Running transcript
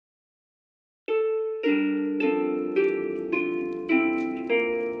The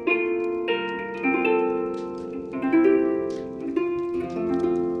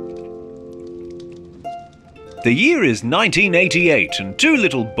year is 1988 and two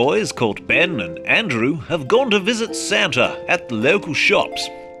little boys called Ben and Andrew have gone to visit Santa at the local shops.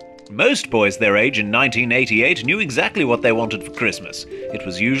 Most boys their age in 1988 knew exactly what they wanted for Christmas. It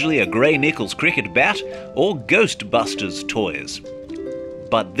was usually a Grey Nichols cricket bat or Ghostbusters toys.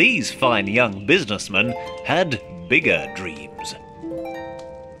 But these fine young businessmen had bigger dreams.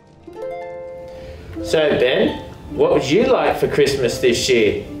 So Ben, what would you like for Christmas this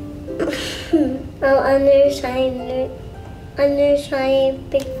year? Well, I know a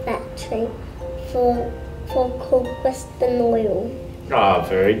big factory for called Western Oil. Ah,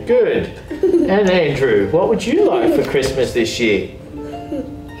 very good. And Andrew, what would you like for Christmas this year?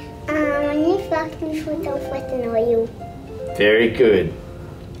 A new factory for Western Oil. Very good.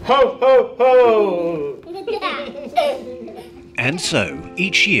 Ho, ho, ho! And so,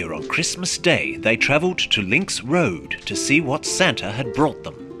 each year on Christmas Day, they travelled to Links Road to see what Santa had brought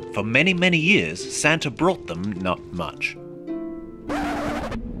them. For many, many years, Santa brought them not much.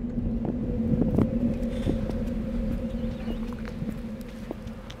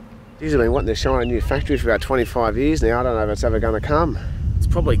 Geez, I've been wanting to shine a new factory for about 25 years now. I don't know if it's ever going to come. It's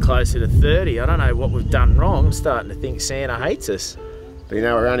probably closer to 30. I don't know what we've done wrong. I'm starting to think Santa hates us. But you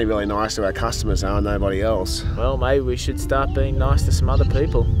know, we're only really nice to our customers, and nobody else. Well, maybe we should start being nice to some other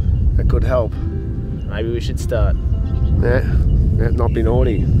people. That could help. Maybe we should start. Yeah, not be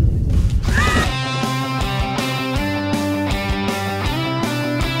naughty.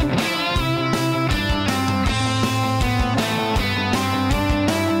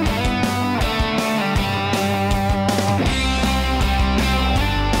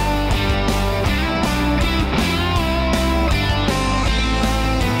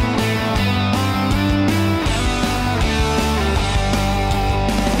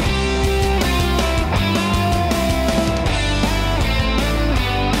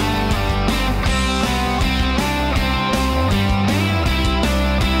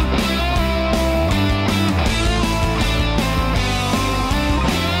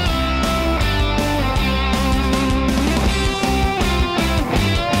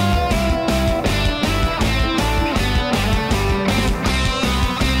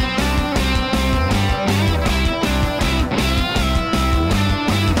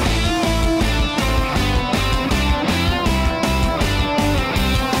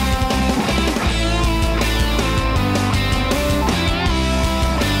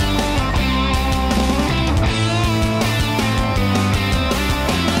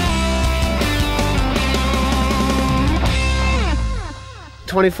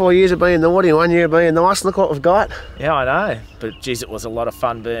 "24 years of being naughty, 1 year of being nice. Look what we've got." Yeah, I know. But geez, it was a lot of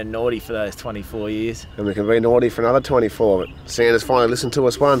fun being naughty for those 24 years. And we can be naughty for another 24. But Santa's finally listened to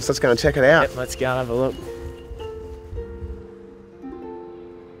us once. Let's go and check it out. Yep, let's go and have a look.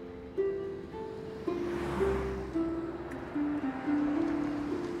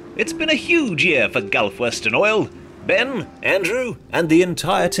 It's been a huge year for Gulf Western Oil. Ben, Andrew, and the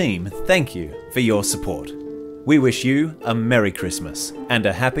entire team, thank you for your support. We wish you a Merry Christmas and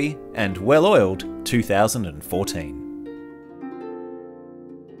a happy and well-oiled 2014.